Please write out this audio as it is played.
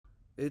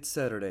It's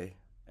Saturday,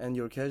 and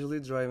you're casually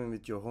driving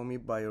with your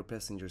homie by your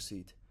passenger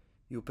seat.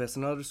 You pass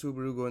another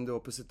Subaru going the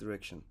opposite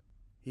direction.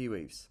 He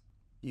waves.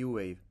 You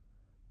wave.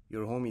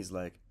 Your homie's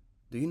like,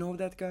 "Do you know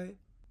that guy?"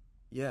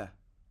 "Yeah,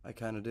 I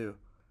kinda do."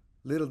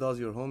 Little does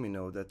your homie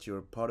know that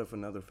you're part of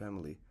another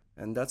family,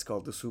 and that's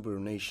called the Subaru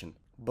Nation.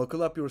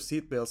 Buckle up your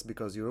seatbelts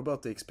because you're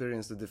about to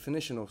experience the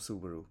definition of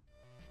Subaru.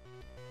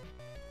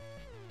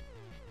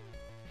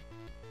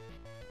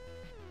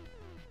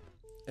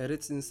 At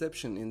its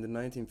inception in the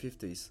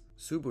 1950s,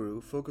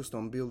 Subaru focused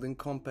on building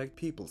compact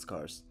people's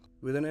cars,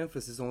 with an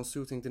emphasis on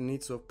suiting the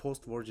needs of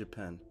post-war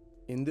Japan.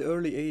 In the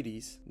early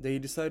 80s, they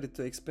decided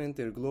to expand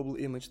their global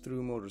image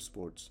through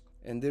motorsports,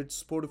 and their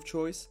sport of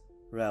choice,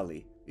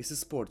 rally, is a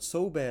sport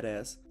so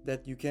badass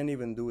that you can't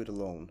even do it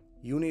alone.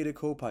 You need a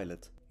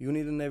co-pilot, you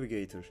need a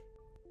navigator.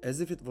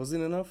 As if it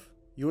wasn't enough,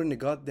 you're in the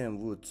goddamn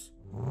woods.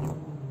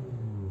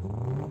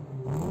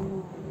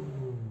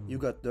 You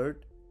got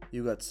dirt,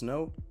 you got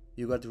snow,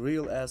 you got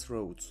real ass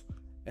roads,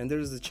 and there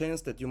is a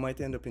chance that you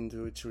might end up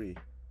into a tree,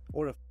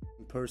 or a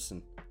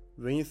person.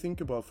 When you think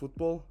about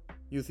football,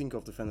 you think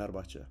of the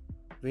Fenerbahce.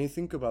 When you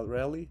think about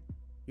rally,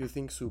 you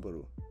think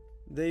Subaru.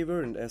 They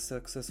weren't as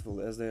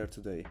successful as they are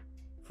today.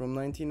 From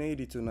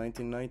 1980 to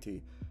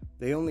 1990,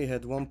 they only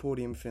had one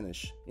podium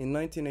finish. In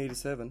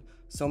 1987,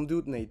 some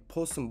dude named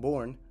Possum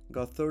Bourne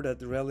got third at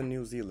the Rally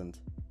New Zealand.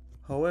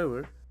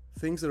 However,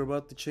 things are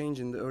about to change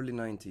in the early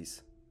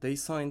 90s. They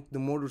signed the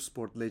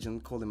motorsport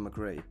legend Colin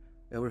McRae.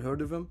 Ever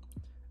heard of him?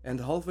 And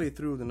halfway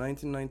through the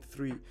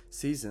 1993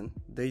 season,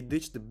 they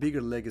ditched the bigger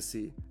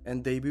legacy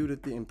and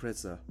debuted the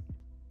Impreza.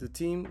 The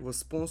team was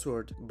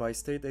sponsored by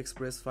State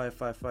Express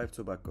 555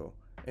 Tobacco,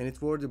 and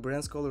it wore the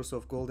brand's colors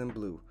of gold and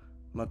blue.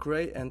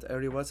 McRae and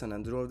Ari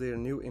Vatanen drove their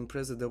new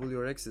Impreza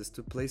WRXs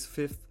to place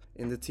 5th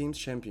in the team's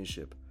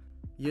championship.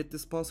 Yet the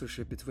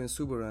sponsorship between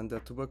Subaru and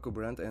the tobacco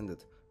brand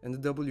ended, and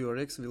the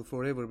WRX will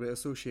forever be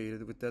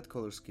associated with that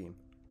color scheme.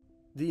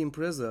 The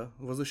Impreza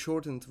was a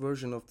shortened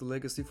version of the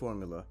legacy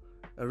formula,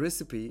 a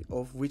recipe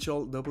of which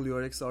all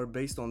WRX are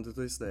based on to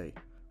this day.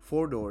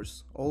 4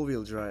 doors,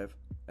 all-wheel drive,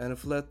 and a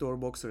flat-door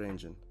boxer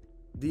engine.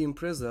 The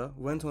Impreza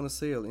went on a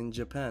sale in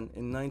Japan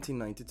in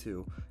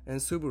 1992, and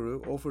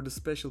Subaru offered a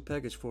special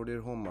package for their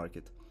home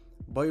market.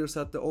 Buyers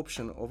had the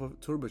option of a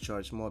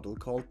turbocharged model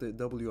called the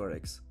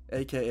WRX,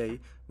 aka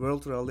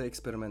World Rally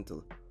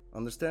Experimental.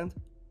 Understand?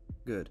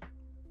 Good.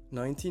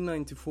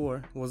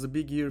 1994 was a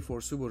big year for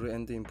Subaru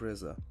and the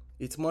Impreza.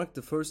 It marked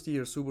the first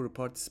year Subaru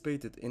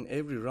participated in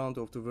every round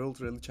of the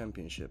World Rally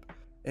Championship,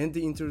 and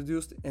they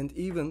introduced an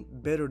even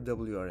better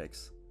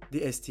WRX,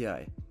 the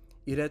STI.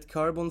 It had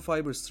carbon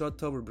fiber strut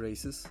tower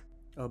braces,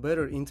 a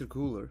better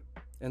intercooler,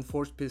 and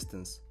forged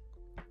pistons.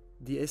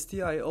 The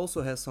STI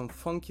also has some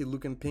funky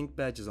looking pink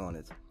badges on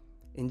it.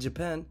 In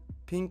Japan,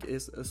 pink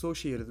is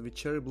associated with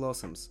cherry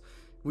blossoms,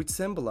 which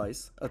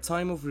symbolize a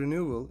time of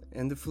renewal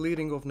and the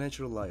fleeting of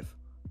natural life.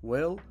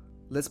 Well,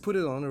 let's put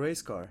it on a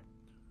race car.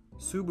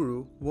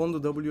 Subaru won the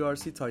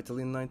WRC title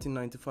in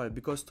 1995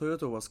 because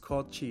Toyota was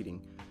caught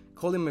cheating.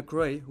 Colin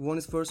McRae won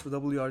his first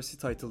WRC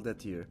title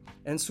that year,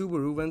 and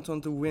Subaru went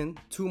on to win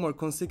 2 more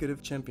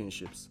consecutive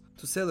championships.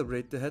 To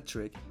celebrate the hat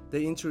trick,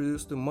 they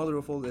introduced the mother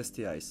of all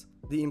STIs,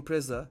 the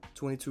Impreza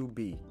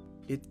 22B.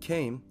 It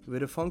came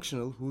with a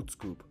functional hood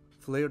scoop,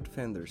 flared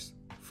fenders,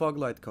 fog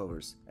light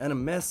covers, and a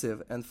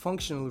massive and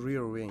functional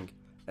rear wing,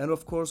 and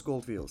of course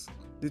gold wheels.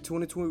 The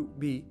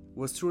 22B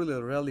was truly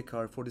a rally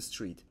car for the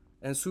street,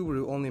 and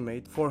Subaru only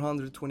made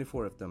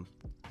 424 of them.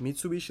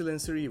 Mitsubishi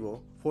Lancer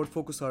Evo, Ford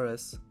Focus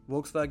RS,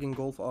 Volkswagen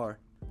Golf R,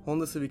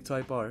 Honda Civic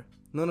Type R,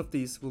 none of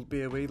these would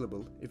be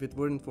available if it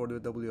weren't for the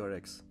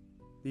WRX.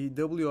 The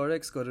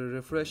WRX got a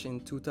refresh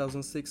in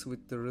 2006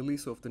 with the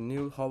release of the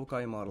new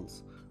Hawkeye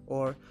models,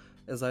 or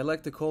as I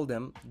like to call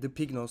them, the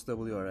Pignos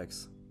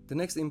WRX. The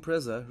next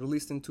Impreza,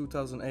 released in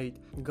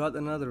 2008, got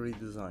another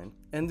redesign,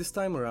 and this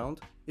time around,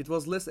 it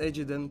was less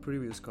edgy than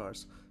previous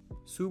cars.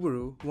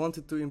 Subaru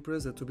wanted the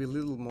Impreza to be a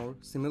little more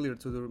similar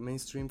to the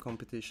mainstream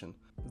competition.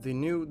 The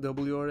new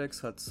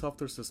WRX had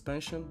softer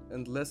suspension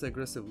and less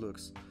aggressive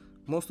looks.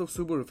 Most of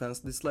Subaru fans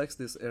dislikes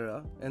this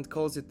era and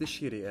calls it the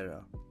shitty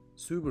era.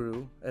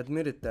 Subaru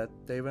admitted that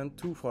they went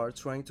too far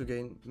trying to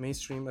gain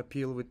mainstream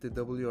appeal with the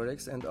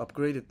WRX and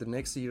upgraded the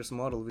next year's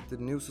model with the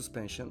new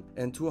suspension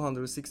and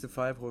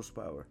 265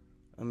 horsepower.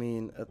 I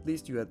mean, at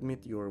least you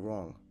admit you're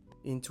wrong.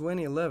 In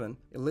 2011,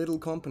 a little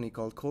company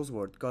called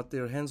Cosworth got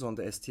their hands on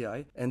the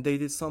STI and they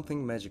did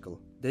something magical.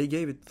 They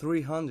gave it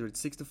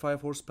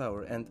 365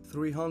 horsepower and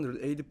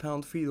 380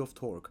 pound-feet of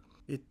torque.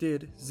 It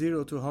did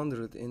 0 to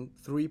 100 in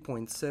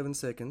 3.7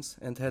 seconds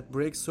and had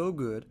brakes so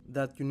good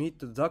that you need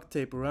to duct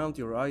tape around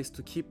your eyes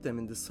to keep them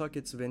in the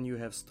sockets when you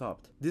have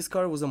stopped. This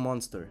car was a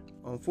monster.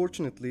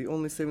 Unfortunately,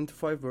 only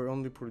 75 were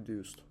only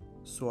produced.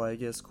 So I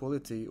guess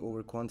quality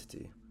over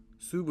quantity.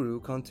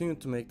 Subaru continued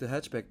to make the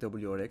hatchback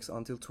WRX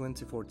until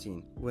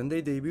 2014. When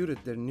they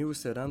debuted their new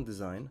sedan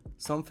design,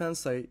 some fans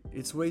say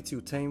it's way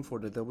too tame for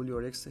the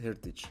WRX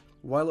heritage,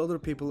 while other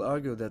people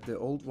argue that the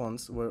old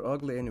ones were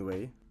ugly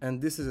anyway, and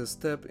this is a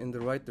step in the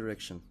right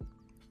direction.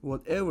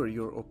 Whatever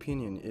your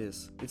opinion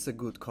is, it's a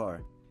good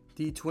car.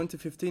 The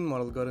 2015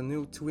 model got a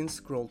new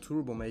twin-scroll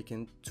turbo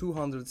making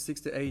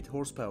 268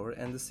 horsepower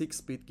and a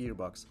 6-speed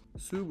gearbox.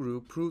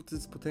 Subaru proved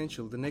its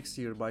potential the next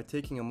year by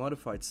taking a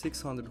modified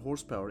 600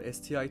 horsepower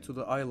STI to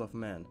the Isle of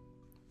Man.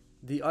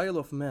 The Isle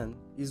of Man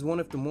is one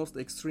of the most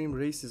extreme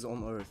races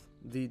on Earth.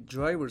 The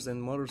drivers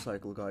and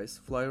motorcycle guys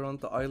fly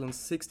around the island's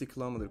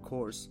 60-kilometer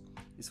course.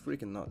 It's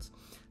freaking nuts.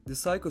 The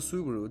Psycho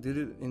Subaru did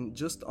it in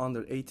just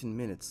under 18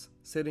 minutes,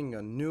 setting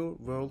a new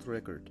world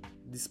record.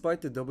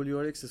 Despite the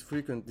WRX's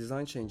frequent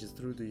design changes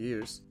through the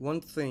years,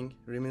 one thing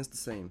remains the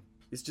same.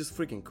 It's just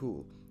freaking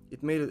cool.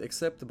 It made it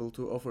acceptable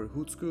to offer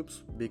hood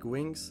scoops, big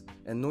wings,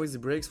 and noisy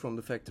brakes from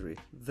the factory.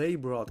 They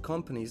brought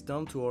companies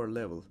down to our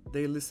level.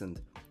 They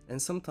listened.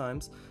 And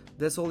sometimes,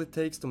 that's all it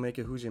takes to make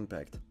a huge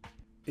impact.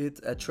 It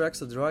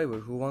attracts a driver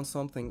who wants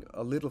something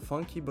a little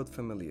funky but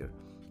familiar,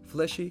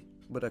 flashy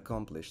but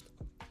accomplished.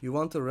 You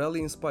want a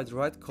rally-inspired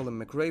ride Colin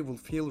McRae will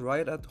feel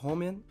right at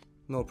home in?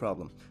 No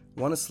problem.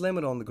 Want to slam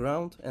it on the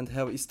ground and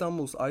have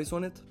Istanbul's eyes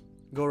on it?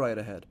 Go right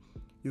ahead.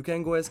 You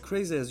can go as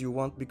crazy as you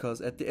want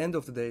because at the end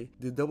of the day,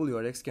 the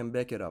WRX can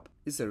back it up.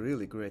 It's a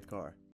really great car.